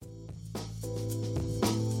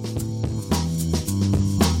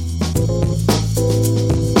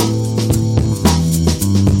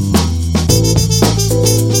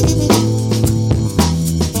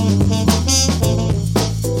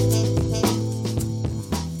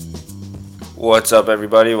What's up,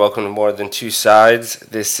 everybody? Welcome to More Than Two Sides.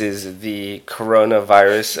 This is the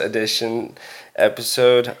coronavirus edition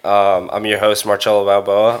episode. I'm your host, Marcello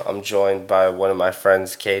Balboa. I'm joined by one of my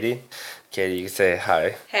friends, Katie. Katie, you can say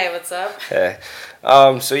hi. Hey, what's up? Hey.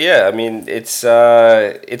 It's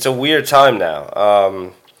a weird time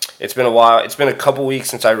now. It's been a while. It's been a couple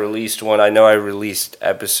weeks since I released one. I know I released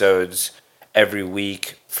episodes every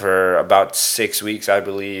week for about 6 weeks, I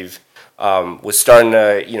believe. Was starting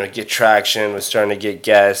to get traction. Was starting to get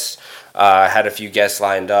guests. Had a few guests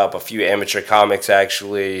lined up. A few amateur comics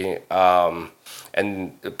actually,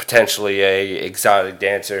 and potentially a exotic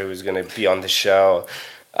dancer who was going to be on the show.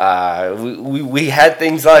 We had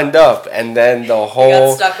things lined up, and then the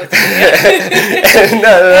whole. You got stuck with me.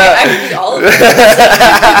 No. I need all of it.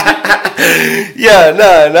 Yeah,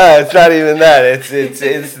 no, it's not even that.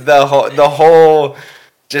 It's the whole.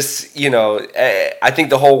 Just, I think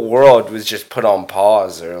the whole world was just put on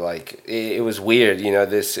pause, or like it was weird.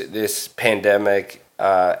 This pandemic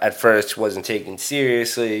at first wasn't taken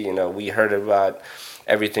seriously. We heard about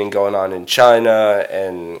everything going on in China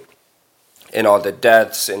and all the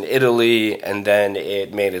deaths in Italy, and then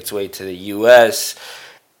it made its way to the U.S.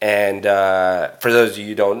 And for those of you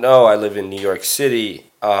who don't know, I live in New York City.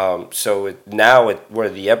 So we're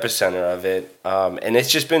the epicenter of it, and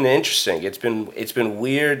it's just been interesting. It's been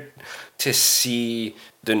weird to see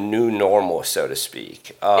the new normal, so to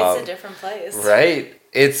speak. It's a different place, right?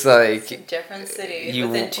 It's like a different city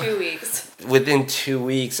within 2 weeks. Within 2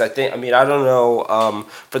 weeks, I think. I mean, I don't know.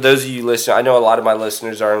 For those of you listening, I know a lot of my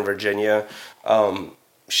listeners are in Virginia.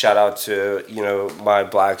 Shout out to my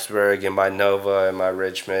Blacksburg and my Nova and my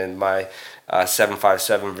Richmond, my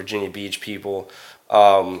 757 Virginia Beach people.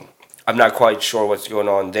 I'm not quite sure what's going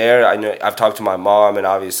on there. I know I've talked to my mom, and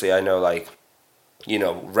obviously I know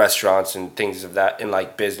restaurants and things of that, and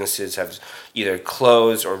like businesses have either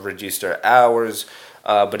closed or reduced their hours.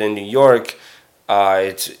 But in New York,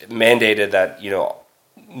 it's mandated that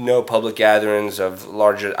no public gatherings of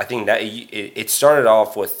larger. I think that it started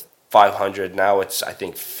off with 500. Now it's I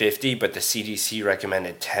think 50, but the CDC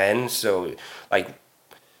recommended 10. So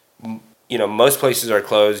most places are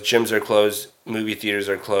closed, gyms are closed, movie theaters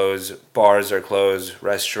are closed, bars are closed,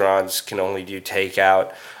 restaurants can only do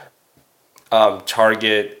takeout.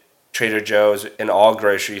 Target, Trader Joe's, and all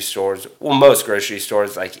grocery stores, well, most grocery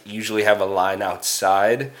stores usually have a line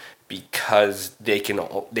outside because they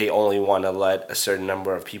only want to let a certain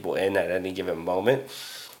number of people in at any given moment.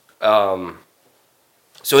 So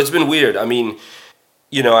it's been weird. I mean,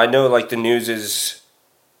 I know the news is,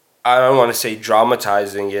 I don't want to say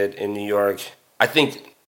dramatizing it in New York. I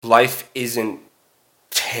think life isn't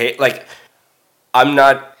I'm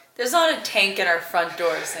not. There's not a tank in our front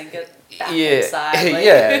door saying get back inside.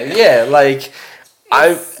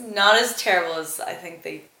 It's not as terrible as I think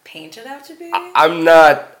they paint it out to be. I'm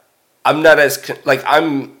not as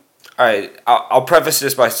I'm. All right, I'll preface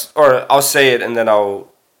this or I'll say it and then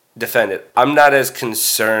I'll defend it. I'm not as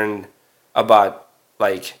concerned about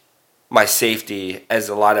my safety as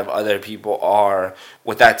a lot of other people are.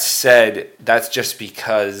 With that said, that's just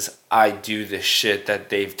because I do the shit that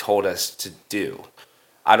they've told us to do.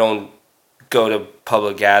 I don't go to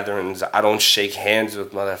public gatherings. I don't shake hands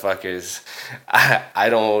with motherfuckers. I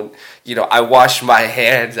don't, I wash my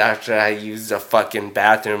hands after I use the fucking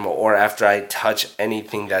bathroom or after I touch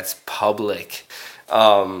anything that's public.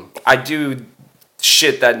 I do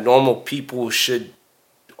shit that normal people should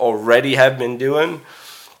already have been doing.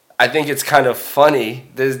 I think it's kind of funny.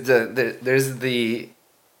 There's the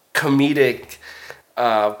comedic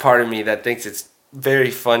part of me that thinks it's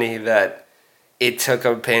very funny that it took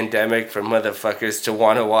a pandemic for motherfuckers to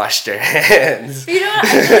want to wash their hands. I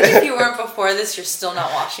feel like if you weren't before this, you're still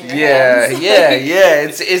not washing your hands. Yeah.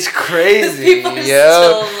 It's crazy. People are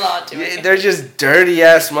still not doing it. They're just dirty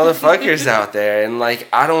ass motherfuckers out there, and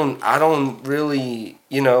I don't really,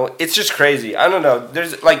 it's just crazy. I don't know.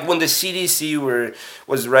 There's when the CDC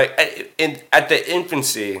was at the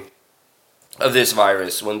infancy of this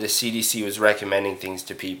virus, when the CDC was recommending things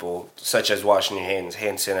to people, such as washing your hands,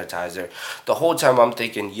 hand sanitizer, the whole time I'm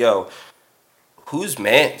thinking, yo, whose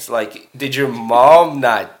man's? Did your mom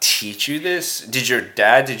not teach you this? Did your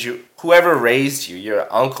dad, whoever raised you, your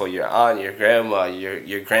uncle, your aunt, your grandma,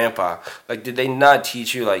 your grandpa, did they not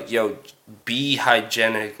teach you, yo, be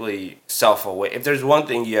hygienically self-aware? If there's one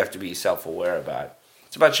thing you have to be self-aware about,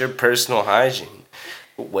 it's about your personal hygiene.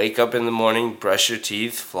 Wake up in the morning, brush your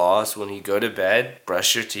teeth, floss. When you go to bed,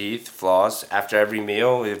 brush your teeth, floss. After every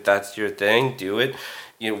meal, if that's your thing, do it.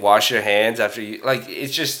 Wash your hands after you.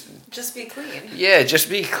 It's just Just be clean. Yeah, just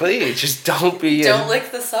be clean. Just don't be. Don't lick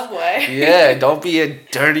the subway. Yeah, don't be a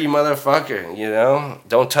dirty motherfucker. You know,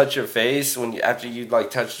 don't touch your face when after you like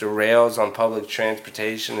touch the rails on public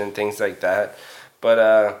transportation and things like that. But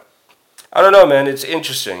I don't know, man. It's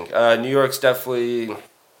interesting. New York's definitely.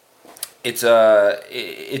 It's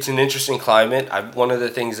an interesting climate. One of the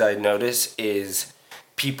things I notice is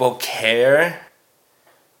people care,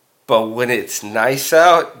 but when it's nice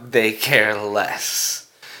out, they care less.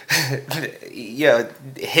 Yeah,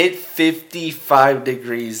 hit 55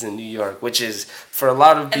 degrees in New York, which is for a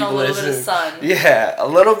lot of people. And a little bit of sun. Yeah, a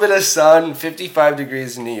little bit of sun, 55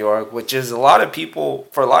 degrees in New York, which is a lot of people.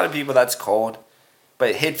 For a lot of people, that's cold,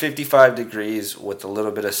 but hit 55 degrees with a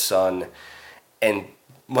little bit of sun, and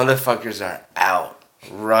motherfuckers are out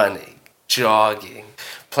running, jogging,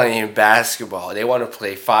 playing basketball. They want to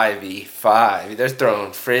play 5v5. They're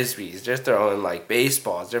throwing frisbees. They're throwing like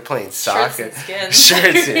baseballs. They're playing soccer.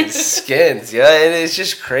 Shirts and skins. Yeah, and it's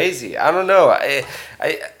just crazy. I don't know.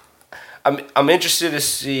 I'm interested to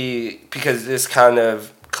see, because this kind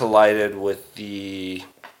of collided with the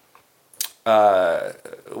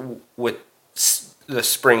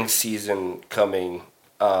spring season coming.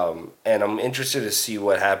 And I'm interested to see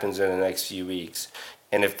what happens in the next few weeks,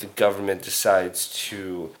 and if the government decides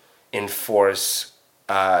to enforce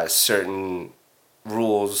certain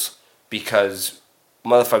rules, because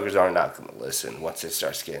motherfuckers are not going to listen once it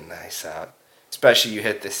starts getting nice out. Especially you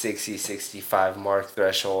hit the 60, 65 mark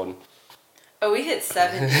threshold. Oh, we hit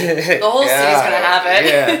 70. The whole city's going to have it.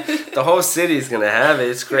 Yeah, the whole city's going to have it.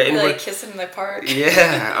 It's great. Like kissing in the park.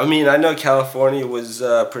 Yeah, I mean, I know California was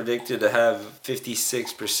predicted to have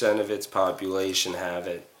 56% of its population have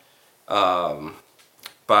it. I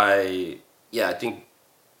think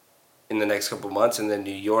in the next couple months, and then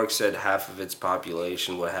New York said half of its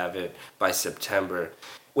population would have it by September,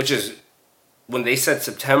 which is, when they said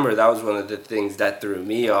September, that was one of the things that threw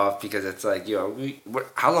me off, because it's like,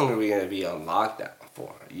 how long are we going to be on lockdown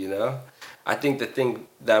for, you know? I think the thing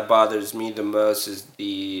that bothers me the most is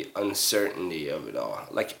the uncertainty of it all.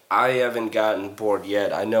 Like, I haven't gotten bored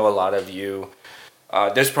yet. I know a lot of you,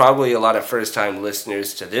 there's probably a lot of first-time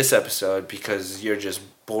listeners to this episode because you're just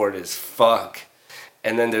bored as fuck.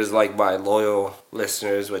 And then there's, like, my loyal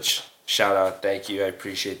listeners, which, shout out, thank you, I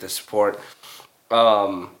appreciate the support.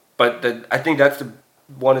 But I think that's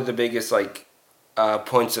one of the biggest, like,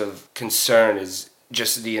 points of concern is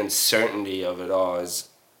just the uncertainty of it all. Is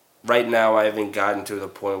right now I haven't gotten to the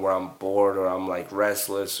point where I'm bored or I'm, like,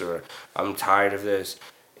 restless or I'm tired of this.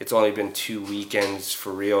 It's only been 2 weekends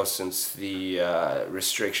for real since the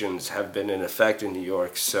restrictions have been in effect in New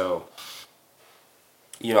York. So,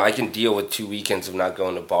 I can deal with 2 weekends of not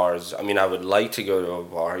going to bars. I mean, I would like to go to a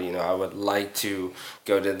bar. I would like to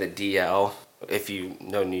go to the DL. If you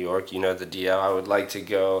know New York, you know the DL. I would like to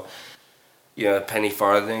go, Penny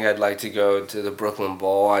Farthing. I'd like to go to the Brooklyn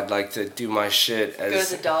Bowl. I'd like to do my shit as... Go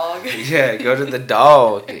to the dog. Yeah, go to the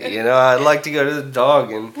dog. I'd like to go to the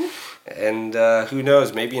dog. And who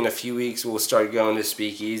knows, maybe in a few weeks we'll start going to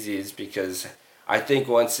speakeasies, because I think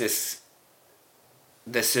once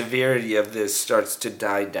the severity of this starts to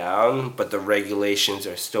die down, but the regulations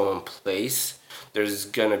are still in place, there's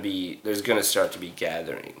gonna start to be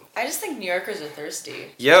gathering. I just think New Yorkers are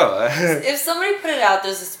thirsty. Yeah. If somebody put it out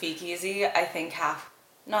there's a speakeasy, I think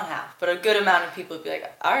not half, but a good amount of people would be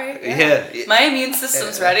like, all right, yeah. My immune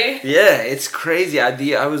system's ready. Yeah, it's crazy.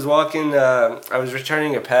 I was walking, I was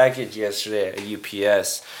returning a package yesterday at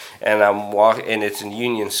UPS, and I'm walking, and it's in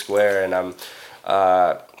Union Square, and I'm,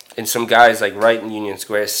 and some guys like right in Union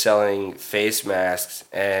Square selling face masks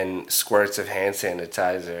and squirts of hand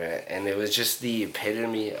sanitizer, and it was just the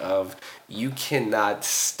epitome of, you cannot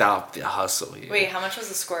stop the hustle here. Wait, how much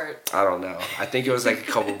was a squirt? I don't know. I think it was like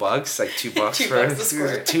a couple bucks, like $2 for $2 a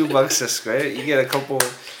squirt. $2 a squirt. You get a couple,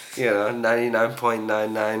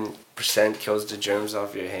 99.99% kills the germs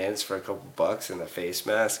off your hands for a couple bucks in a face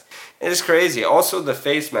mask. And it's crazy. Also, the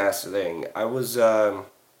face mask thing, I was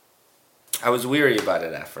weary about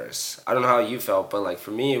it at first. I don't know how you felt, but like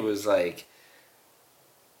for me, it was like,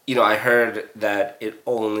 I heard that it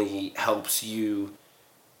only helps you.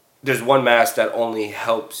 There's one mask that only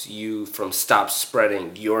helps you from stop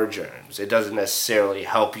spreading your germs. It doesn't necessarily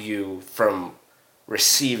help you from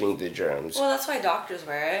receiving the germs. Well, that's why doctors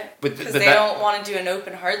wear it. Because they don't want to do an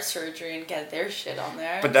open heart surgery and get their shit on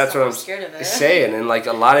there. But that's what I'm scared of it. Saying. And like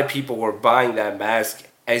a lot of people were buying that mask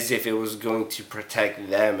as if it was going to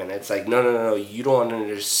protect them. And it's like, no, you don't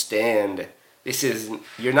understand.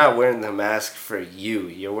 You're not wearing the mask for you.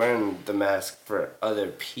 You're wearing the mask for other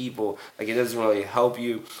people. Like, it doesn't really help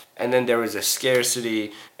you. And then there was a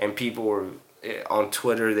scarcity, and people were, on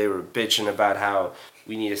Twitter, they were bitching about how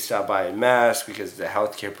we need to stop buying masks because the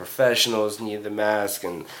healthcare professionals need the mask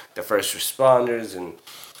and the first responders. And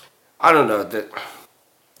I don't know that.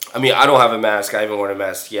 I mean, I don't have a mask. I haven't worn a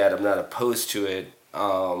mask yet. I'm not opposed to it.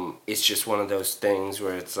 It's just one of those things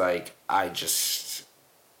where it's like,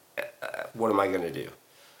 what am I gonna do?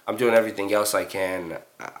 I'm doing everything else I can.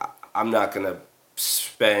 I'm not gonna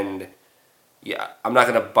spend. Yeah, I'm not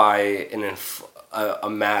gonna buy a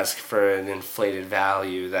mask for an inflated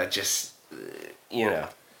value that just, you know.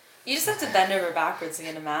 You just have to bend over backwards to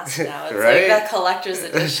get a mask now. It's right? like that collector's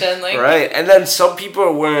edition. Like, right, and then some people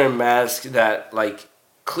are wearing masks that like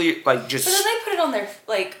clear, like just. But then they put it on their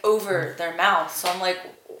like over their mouth. So I'm like,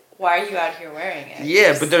 why are you out here wearing it?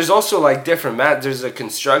 Yeah, but there's also like different masks. There's a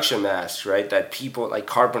construction mask, right? That people like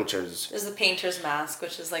carpenters. There's the painter's mask,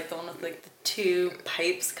 which is like the one with like the two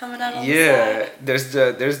pipes coming out on Yeah, the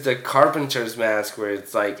side. there's the carpenter's mask where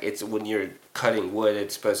it's like it's when you're cutting wood,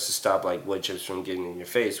 it's supposed to stop like wood chips from getting in your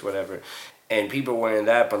face, whatever. And people are wearing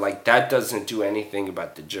that, but like that doesn't do anything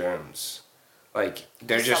about the germs. Like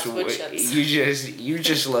they're just you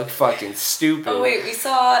just look fucking stupid. Oh wait, we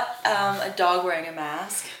saw a dog wearing a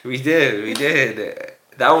mask. We did.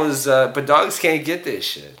 That was but dogs can't get this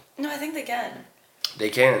shit. No, I think they can. They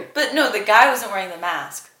can't. But no, the guy wasn't wearing the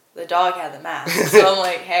mask. The dog had the mask. So I'm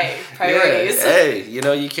like, hey, priorities. Yeah, hey,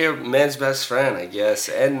 you care man's best friend, I guess.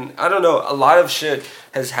 And I don't know, a lot of shit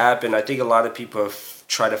has happened. I think a lot of people have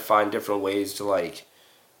tried to find different ways to like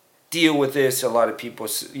deal with this. A lot of people,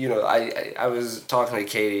 I was talking to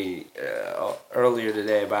Katie earlier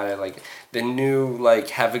today about it. Like the new like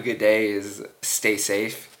have a good day is stay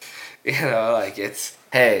safe. Like it's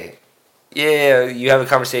hey, yeah, you have a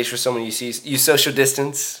conversation with someone you see, you social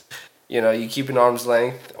distance. You keep an arm's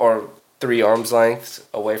length or 3 arms lengths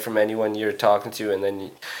away from anyone you're talking to, and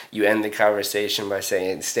then you end the conversation by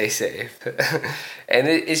saying stay safe. And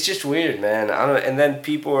it's just weird, man. I don't. And then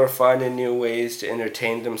people are finding new ways to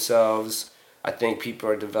entertain themselves. I think people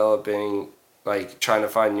are developing, like, trying to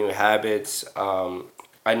find new habits.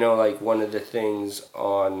 I know, like, one of the things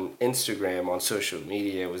on Instagram, on social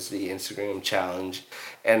media, was the Instagram challenge.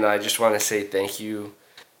 And I just want to say thank you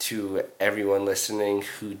to everyone listening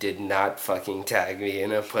who did not fucking tag me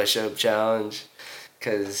in a push-up challenge,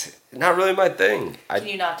 because not really my thing. Can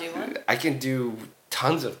you not do one? I can do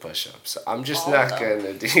tons of push-ups. I'm just not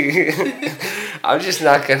gonna do. I'm just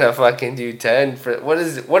not gonna fucking do 10 for what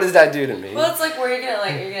does that do to me? Well, it's like where you're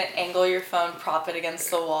gonna angle your phone, prop it against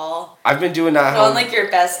the wall. I've been doing that. On like your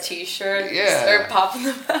best t-shirt. Yeah. Start popping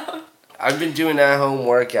them out. I've been doing at-home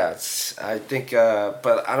workouts. I think,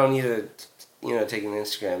 but I don't need to. Taking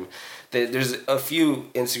Instagram. There's a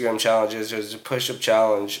few Instagram challenges. There's a push-up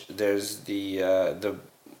challenge. There's the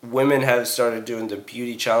women have started doing the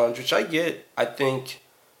beauty challenge, which I get. I think,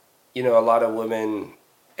 a lot of women,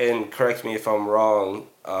 and correct me if I'm wrong,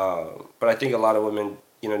 but I think a lot of women,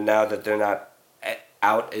 now that they're not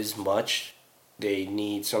out as much, they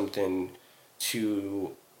need something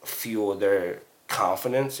to fuel their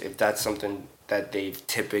confidence. If that's something that they've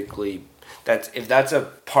typically if that's a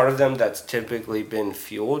part of them that's typically been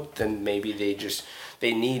fueled, then maybe they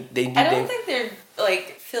need. I don't think they're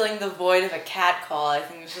like filling the void of a cat call. I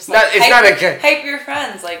think it's just like hype your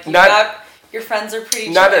friends. Like your friends are pretty.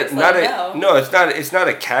 No, it's not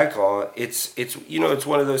a cat call. It's it's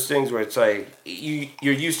one of those things where it's like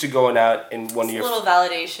you're used to going out and one of your little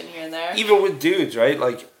validation here and there. Even with dudes, right?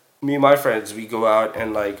 Like me and my friends, we go out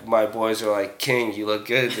and like my boys are like, "King, you look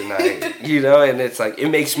good tonight," and it's like it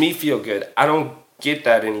makes me feel good. I don't get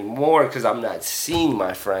that anymore because I'm not seeing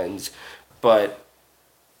my friends, but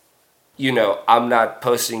I'm not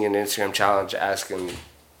posting an Instagram challenge asking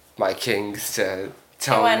my kings to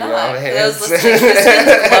tell me not? For those listening,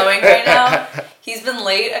 Kristen's glowing right now. He's been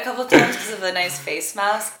late a couple of times because of the nice face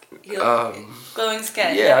mask. Glowing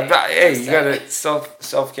skin. Yeah, you gotta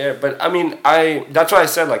self-care. But I mean, that's why I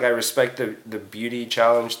said like I respect the beauty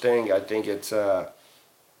challenge thing. I think it's I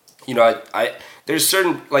there's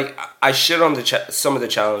certain like I shit on some of the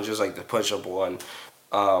challenges like the push-up one,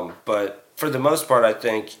 but for the most part I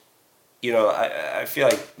think I feel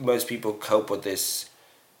like most people cope with this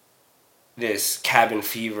cabin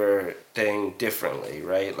fever thing differently,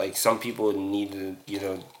 right? Like some people need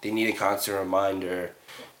they need a constant reminder.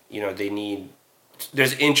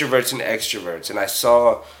 There's introverts and extroverts, and I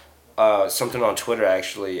saw something on Twitter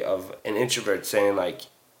actually of an introvert saying like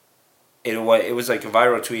it was like a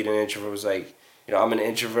viral tweet. An introvert was like, I'm an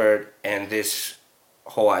introvert and this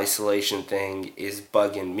whole isolation thing is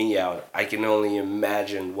bugging me out. I can only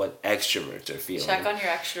imagine what extroverts are feeling. Check on your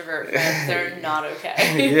extrovert friends. They're not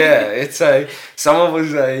okay. Yeah, it's like someone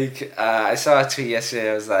was like, I saw a tweet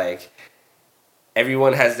yesterday. I was like,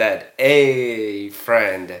 everyone has that A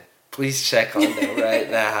friend. Please check on them right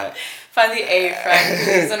now. Find the A friend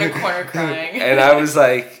who's in a corner crying. And I was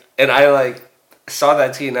like, and I like saw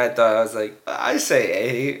that tweet and I thought, I was like, I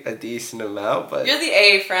say a decent amount, but you're the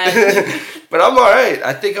A friend. but I'm all right.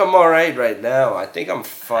 I think I'm all right now. I think I'm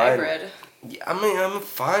fine. Hybrid. Yeah, I mean, I'm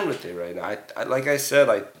fine with it right now. I like I said,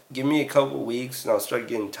 like give me a couple weeks and I'll start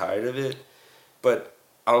getting tired of it. But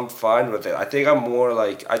I'm fine with it. I think I'm more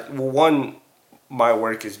like one, my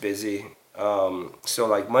work is busy. So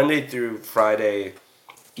like Monday through Friday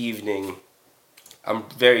evening, I'm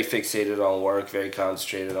very fixated on work, very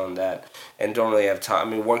concentrated on that, and don't really have time.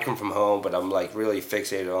 I mean, working from home, but I'm like really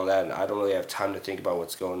fixated on that, and I don't really have time to think about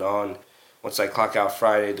what's going on. Once I clock out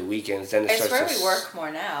Friday, the weekends, then it starts to... I swear we work more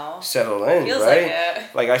now. Settle in, feels right? Like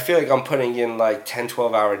it. Like, I feel like I'm putting in, like, 10,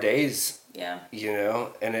 12-hour days. Yeah. You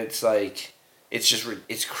know? And it's, like, it's just,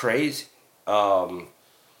 it's crazy. But,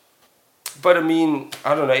 I mean,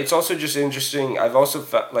 I don't know. It's also just interesting. I've also,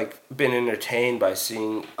 been entertained by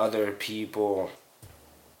seeing other people...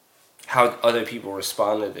 how other people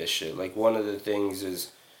respond to this shit. Like, one of the things is...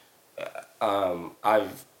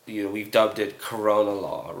 we've dubbed it Corona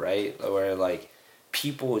law, right? Where, like,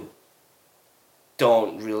 people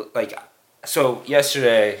don't really, like, so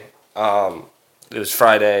yesterday, it was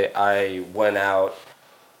Friday, I went out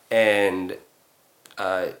and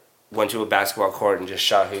went to a basketball court and just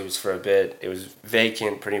shot hoops for a bit. It was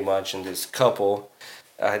vacant pretty much, and this couple,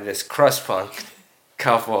 this crust punk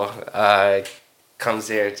couple, comes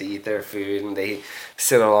there to eat their food, and they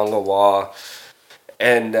sit along a wall,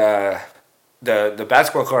 and the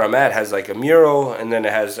basketball court I'm at has like a mural, and then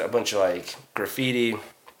it has a bunch of like graffiti,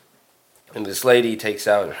 and this lady takes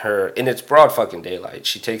out her, and it's broad fucking daylight,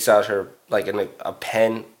 she takes out her like a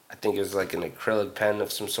pen, I think it was like an acrylic pen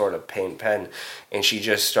of some sort of paint pen, and she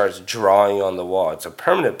just starts drawing on the wall. It's a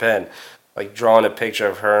permanent pen, like drawing a picture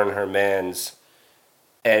of her and her man's,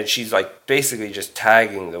 and she's like basically just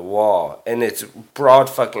tagging the wall, and it's broad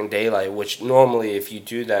fucking daylight, which normally if you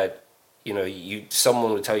do that, you know,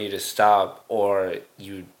 someone would tell you to stop, or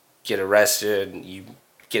you get arrested, you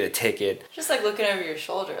get a ticket. Just like looking over your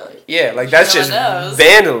shoulder, like, yeah, like that's just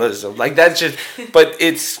vandalism. Like that's just, but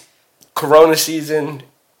it's Corona season.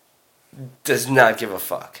 Does not give a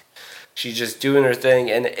fuck. She's just doing her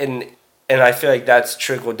thing, and I feel like that's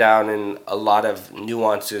trickled down in a lot of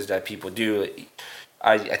nuances that people do.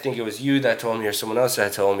 I think it was you that told me, or someone else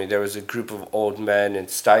that told me, there was a group of old men in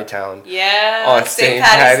Stuytown. Yeah, on St.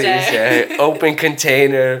 Patty's Day. Open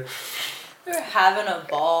container. We were having a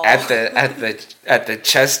ball. At the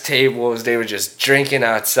chess tables, they were just drinking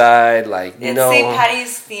outside, like it's no. St.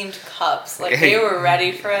 Patty's themed cups, like they were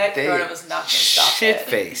ready for it. Corona was not gonna stop it. Shit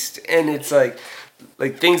faced, and it's like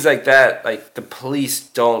things like that. Like the police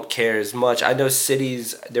don't care as much. I know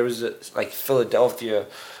cities. There was like Philadelphia.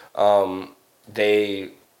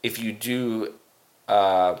 If you do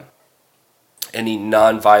any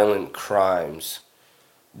nonviolent crimes,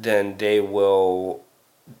 then they will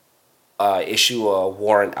issue a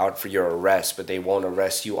warrant out for your arrest, but they won't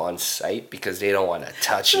arrest you on site because they don't want to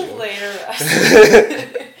touch you. Later arrest.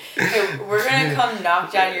 Hey, we're gonna come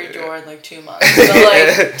knock down your door in like 2 months. So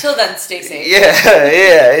like, till then, stay safe.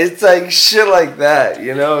 Yeah. It's like shit like that.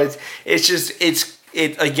 You know, it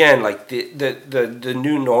again, like the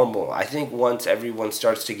new normal. I think once everyone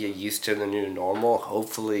starts to get used to the new normal,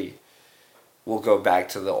 hopefully we'll go back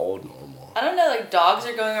to the old normal. I don't know, like dogs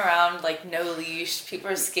are going around like no leash. People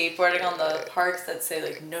are skateboarding on the parks that say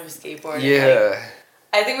like no skateboarding. Yeah. Like,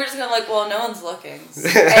 I think we're just gonna like, well, no one's looking,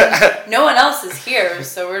 and no one else is here,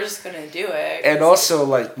 so we're just gonna do it. And also,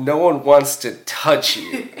 like, no one wants to touch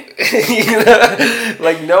you. You know,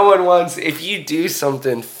 like no one wants. If you do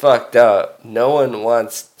something fucked up, no one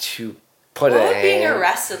wants to put a hand. What would being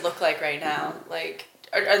arrested look like right now? Like,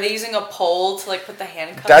 are they using a pole to like put the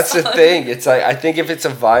handcuffs? That's on? the thing. It's like, I think if it's a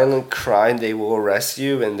violent crime, they will arrest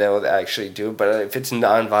you and they'll actually do it. But if it's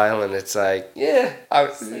non-violent, it's like, yeah,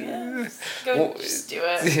 just do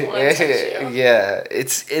it. Yeah,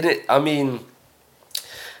 it's in it. I mean,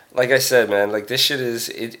 like I said, man, like this shit is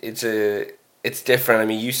it's different. I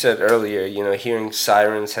mean, you said earlier, you know, hearing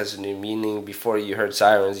sirens has a new meaning. Before you heard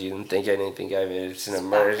sirens, you didn't think anything of it. It's an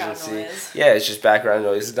emergency. Yeah, it's just background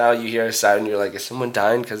noise. Now you hear a siren, you're like, is someone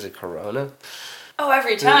dying because of Corona? Oh,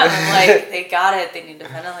 every time. I'm like, they got it. They need a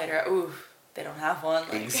ventilator. Ooh, they don't have one.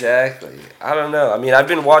 Like. Exactly. I don't know. I mean, I've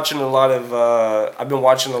been watching a lot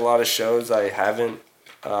of shows I haven't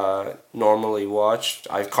normally watched.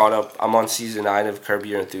 I've caught up. I'm on season 9 of Curb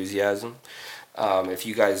Your Enthusiasm. If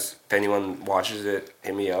anyone watches it,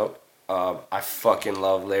 hit me up. I fucking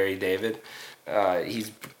love Larry David.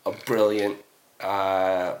 He's a brilliant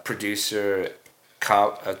producer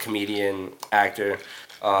a comedian, actor.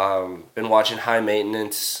 Been watching High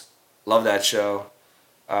Maintenance. Love that show.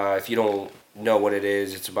 If you don't know what it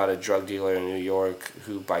is, it's about a drug dealer in New York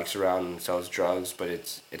who bikes around and sells drugs, but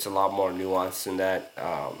it's a lot more nuanced than that.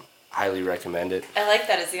 Highly recommend it. I like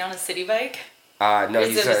that. Is he on a city bike? No,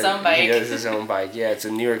 he's his own bike. He has his own bike. Yeah, it's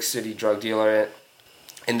a New York City drug dealer,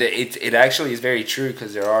 and it actually is very true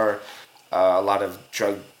because there are a lot of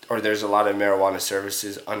there's a lot of marijuana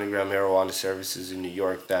services, underground marijuana services in New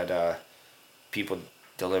York that people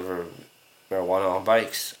deliver marijuana on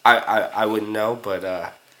bikes. I wouldn't know,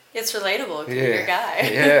 but it's relatable. Yeah, you're your guy.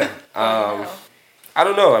 Yeah. I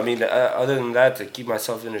don't know. I mean, other than that, to keep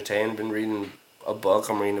myself entertained, been reading a book.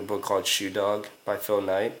 I'm reading a book called Shoe Dog by Phil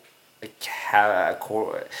Knight. Like half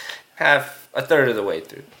a third of the way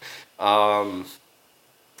through.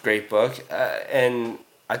 Great book, and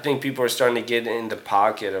I think people are starting to get in the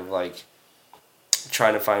pocket of like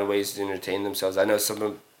trying to find ways to entertain themselves. I know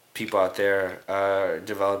some people out there are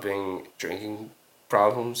developing drinking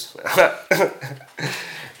problems.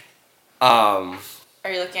 Are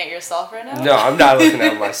you looking at yourself right now? No, I'm not looking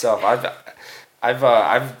at myself. I've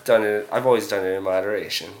done it. I've always done it in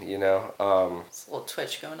moderation. You know. It's a little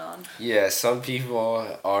twitch going on. Yeah, some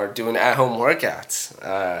people are doing at-home workouts.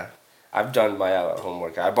 I've done my at-home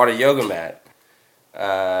workout. I bought a yoga mat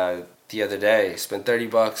the other day. Spent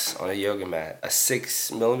 $30 on a yoga mat, a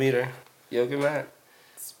 6mm yoga mat.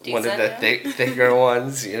 One of the thicker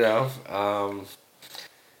ones, you know.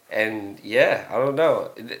 And yeah, I don't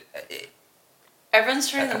know.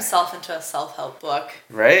 Everyone's turning themselves into a self-help book.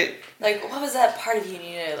 Right? Like, what was that part of you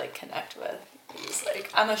needed to, like, connect with? It's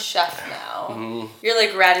like, I'm a chef now. Mm-hmm. You're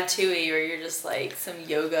like Ratatouille, or you're just like some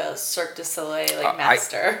yoga Cirque du Soleil, like,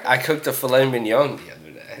 master. I cooked a filet mignon the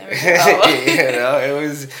other day. There we go. You know, it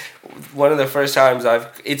was one of the first times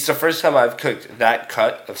it's the first time I've cooked that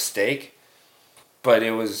cut of steak, but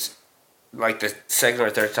it was like the second or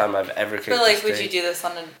third time I've ever cooked. But like, steak. would you do this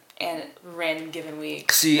on a random given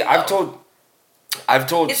week? See, I've told.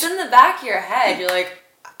 It's in the back of your head. You're like,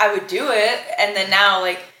 I would do it, and then now,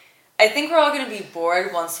 like, I think we're all gonna be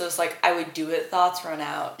bored once those like I would do it thoughts run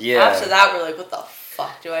out. Yeah. After that, we're like, what the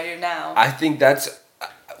fuck do I do now? I think that's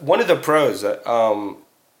one of the pros.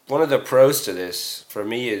 One of the pros to this for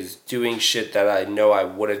me is doing shit that I know I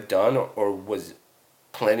would have done or was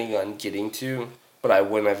planning on getting to, but I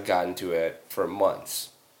wouldn't have gotten to it for months.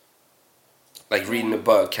 Like reading a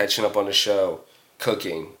book, catching up on a show,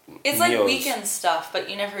 cooking. It's meals. Like weekend stuff, but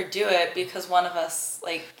you never do it because one of us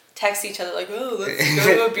like texts each other like, oh, let's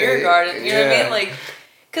go to a beer garden. You know what I mean? Like,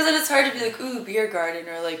 because then it's hard to be like, ooh, beer garden,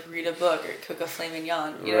 or like read a book or cook a filet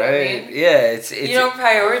mignon. You know what I mean? Yeah, it's you don't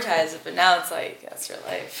prioritize it, but now it's like that's your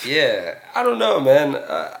life. Yeah, I don't know, man.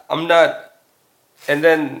 I'm not. And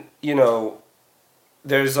then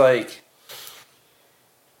there's like,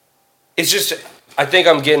 it's just. I think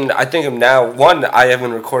I'm now, I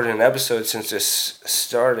haven't recorded an episode since this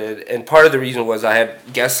started, and part of the reason was I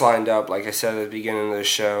had guests lined up, like I said at the beginning of the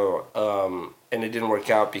show, and it didn't work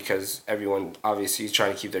out because everyone obviously is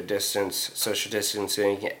trying to keep their distance, social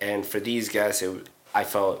distancing, and for these guests, I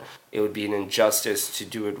felt it would be an injustice to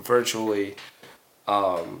do it virtually,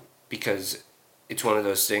 because it's one of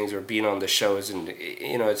those things where being on the show is,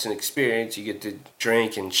 it's an experience. You get to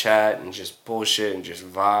drink and chat and just bullshit and just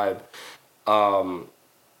vibe. It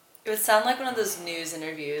would sound like one of those news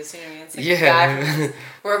interviews, you know what I mean? It's like a guy from his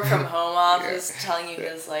work from home office telling you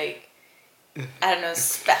his, like, I don't know,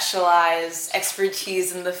 specialized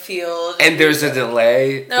expertise in the field. And there's a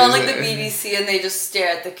delay. They're on, like, the BBC and they just stare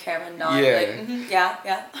at the camera and nod,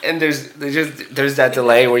 yeah. And there's that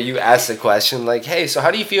delay where you ask the question, like, hey, so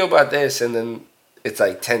how do you feel about this? And then it's,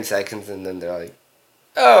 like, 10 seconds and then they're like,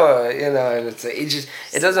 oh, and it's like, it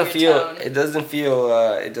doesn't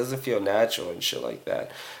feel natural and shit like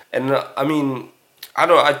that. And I mean,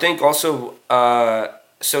 I think also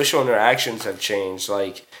social interactions have changed.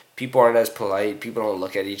 Like, people aren't as polite. People don't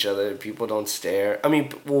look at each other. People don't stare. I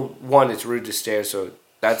mean, well, one, it's rude to stare, so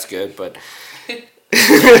that's good, but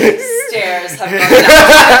stairs have gone down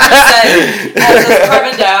 5% as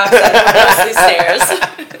carbon dioxide, mostly stairs.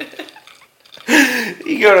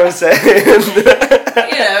 You know what I'm saying?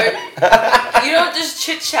 You don't just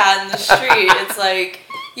chit chat in the street. It's like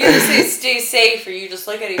you either say stay safe or you just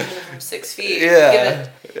look at each other from 6 feet. Yeah.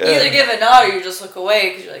 You either give a nod or you just look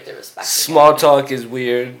away because you're like, they're respecting. Small talk is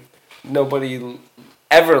weird. Nobody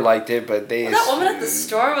ever liked it, but that woman at the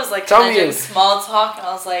store was like kind of doing small talk, and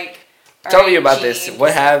I was like, tell me about this.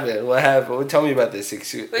 What happened? Tell me about this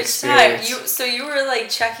experience. Which time? You were like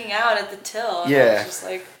checking out at the till. And yeah. I was just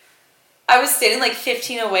like, I was standing like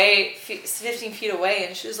 15 feet away,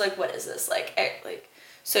 and she was like, "What is this? Like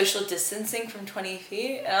social distancing from 20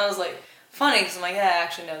 feet. And I was like, funny, because I'm like, yeah, I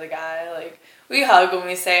actually know the guy. Like, we hug when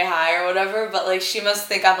we say hi or whatever, but like, she must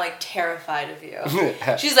think I'm like terrified of you.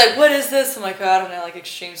 She's like, what is this? I'm like, oh, I don't know, like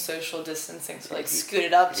extreme social distancing. So like,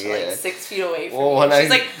 scooted up to like 6 feet away from me. She's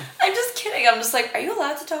like, I'm just kidding. I'm just like, are you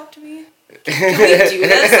allowed to talk to me? Can we do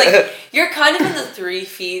this? Like, you're kind of in the 3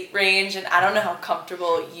 feet range, and I don't know how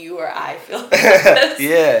comfortable you or I feel with this.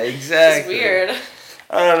 Yeah, exactly. It's weird.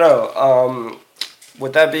 I don't know.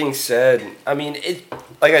 With that being said, I mean,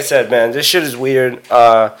 like I said, man, this shit is weird.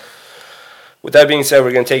 With that being said,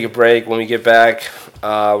 we're going to take a break. When we get back,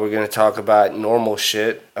 we're going to talk about normal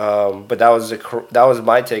shit. But that was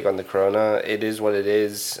my take on the corona. It is what it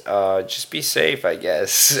is. Just be safe, I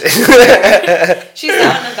guess. She's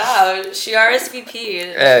out and about. She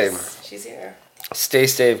RSVP'd. Hey. She's here. Stay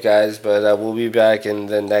safe, guys. But we'll be back in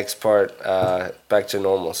the next part. Back to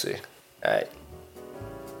normalcy. All right.